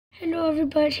Hello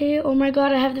everybody, oh my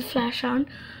god I have the flash on,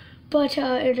 but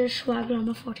it is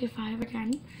Swaggrama 45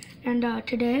 again, and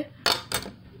today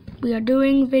we are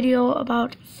doing video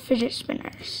about fidget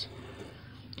spinners.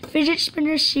 Fidget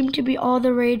spinners seem to be all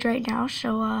the rage right now,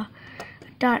 so I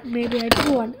thought maybe I'd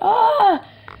do one.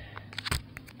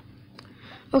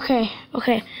 Okay,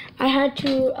 I had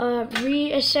to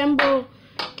reassemble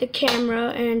the camera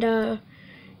and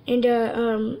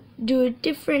do a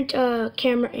different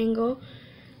camera angle.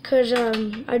 Because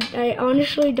I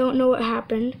honestly don't know what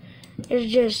happened.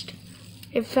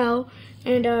 It fell.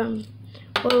 And,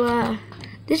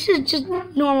 this is just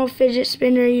normal fidget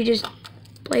spinner. You just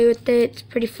play with it. It's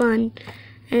pretty fun.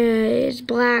 It's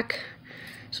black.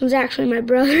 This one's actually my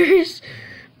brother's.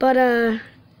 But,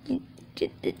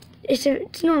 it's a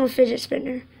normal fidget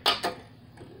spinner.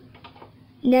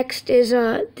 Next is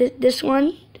this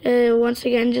one. Once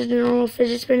again, just a normal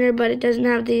fidget spinner, but it doesn't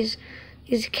have these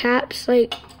caps,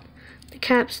 like the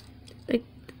caps, like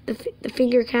the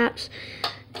finger caps.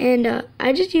 And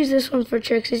I just use this one for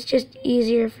tricks. It's just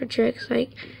easier for tricks,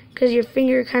 like, because your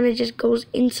finger kind of just goes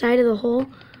inside of the hole.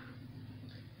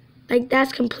 Like,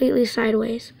 that's completely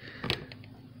sideways.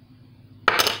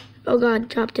 Oh god,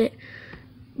 dropped it.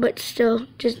 But still,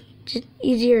 just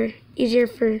easier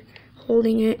for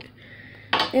holding it.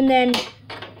 And then,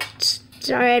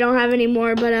 sorry I don't have any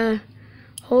more, but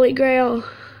Holy Grail,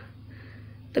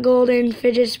 the golden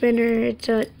fidget spinner. It's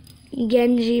a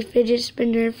Genji fidget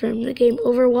spinner from the game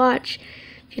Overwatch.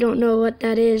 If you don't know what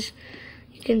that is,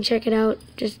 you can check it out.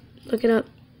 Just look it up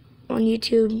on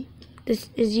YouTube. This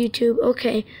is YouTube.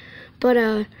 Okay,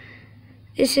 but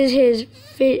this is his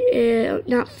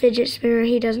not fidget spinner.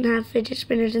 He doesn't have fidget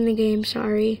spinners in the game.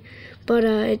 Sorry, but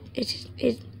it's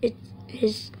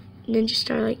his Ninja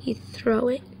Star. Like, you throw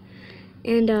it,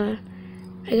 and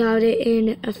I got it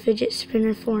in a fidget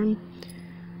spinner form.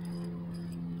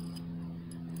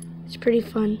 It's pretty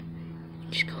fun.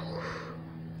 Just go.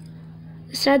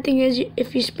 The sad thing is,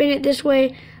 if you spin it this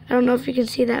way, I don't know if you can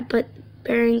see that, but the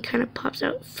bearing kind of pops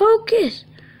out. Focus!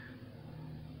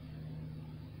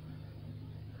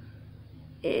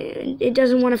 And it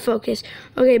doesn't want to focus.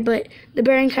 Okay, but the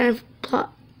bearing kind of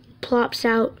plops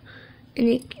out, and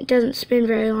it doesn't spin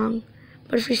very long.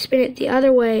 But if you spin it the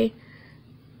other way,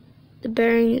 the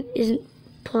bearing isn't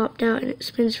plopped out, and it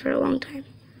spins for a long time.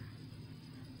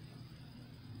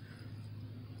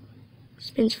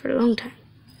 Spins for a long time.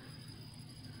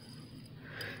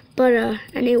 But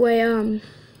anyway,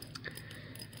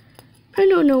 I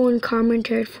know no one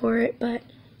commented for it, but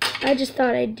I just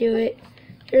thought I'd do it.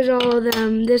 Here's all of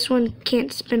them. This one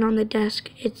can't spin on the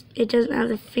desk. It doesn't have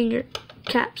the finger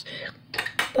caps.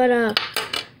 But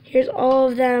here's all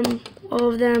of them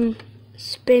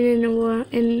spinning in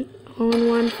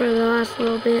one for the last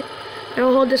little bit.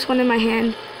 I'll hold this one in my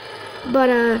hand.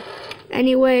 But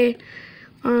anyway,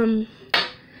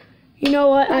 you know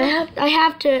what? I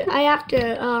have to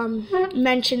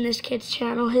mention this kid's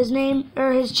channel. His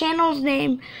channel's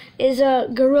name is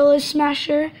Gorilla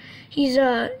Smasher. He's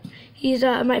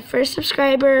my first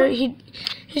subscriber.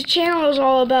 His channel is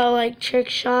all about like trick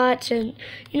shots, and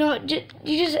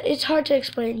it's hard to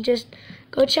explain. Just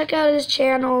go check out his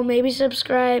channel, maybe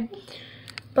subscribe.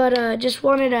 But just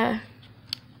wanted to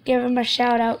give him a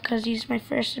shout out because he's my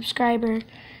first subscriber.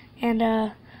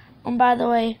 And by the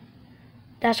way,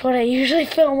 that's what I usually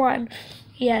film on.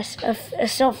 Yes, a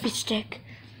selfie stick.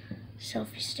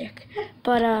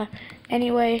 But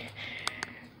anyway,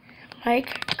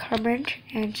 like, comment,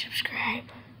 and subscribe.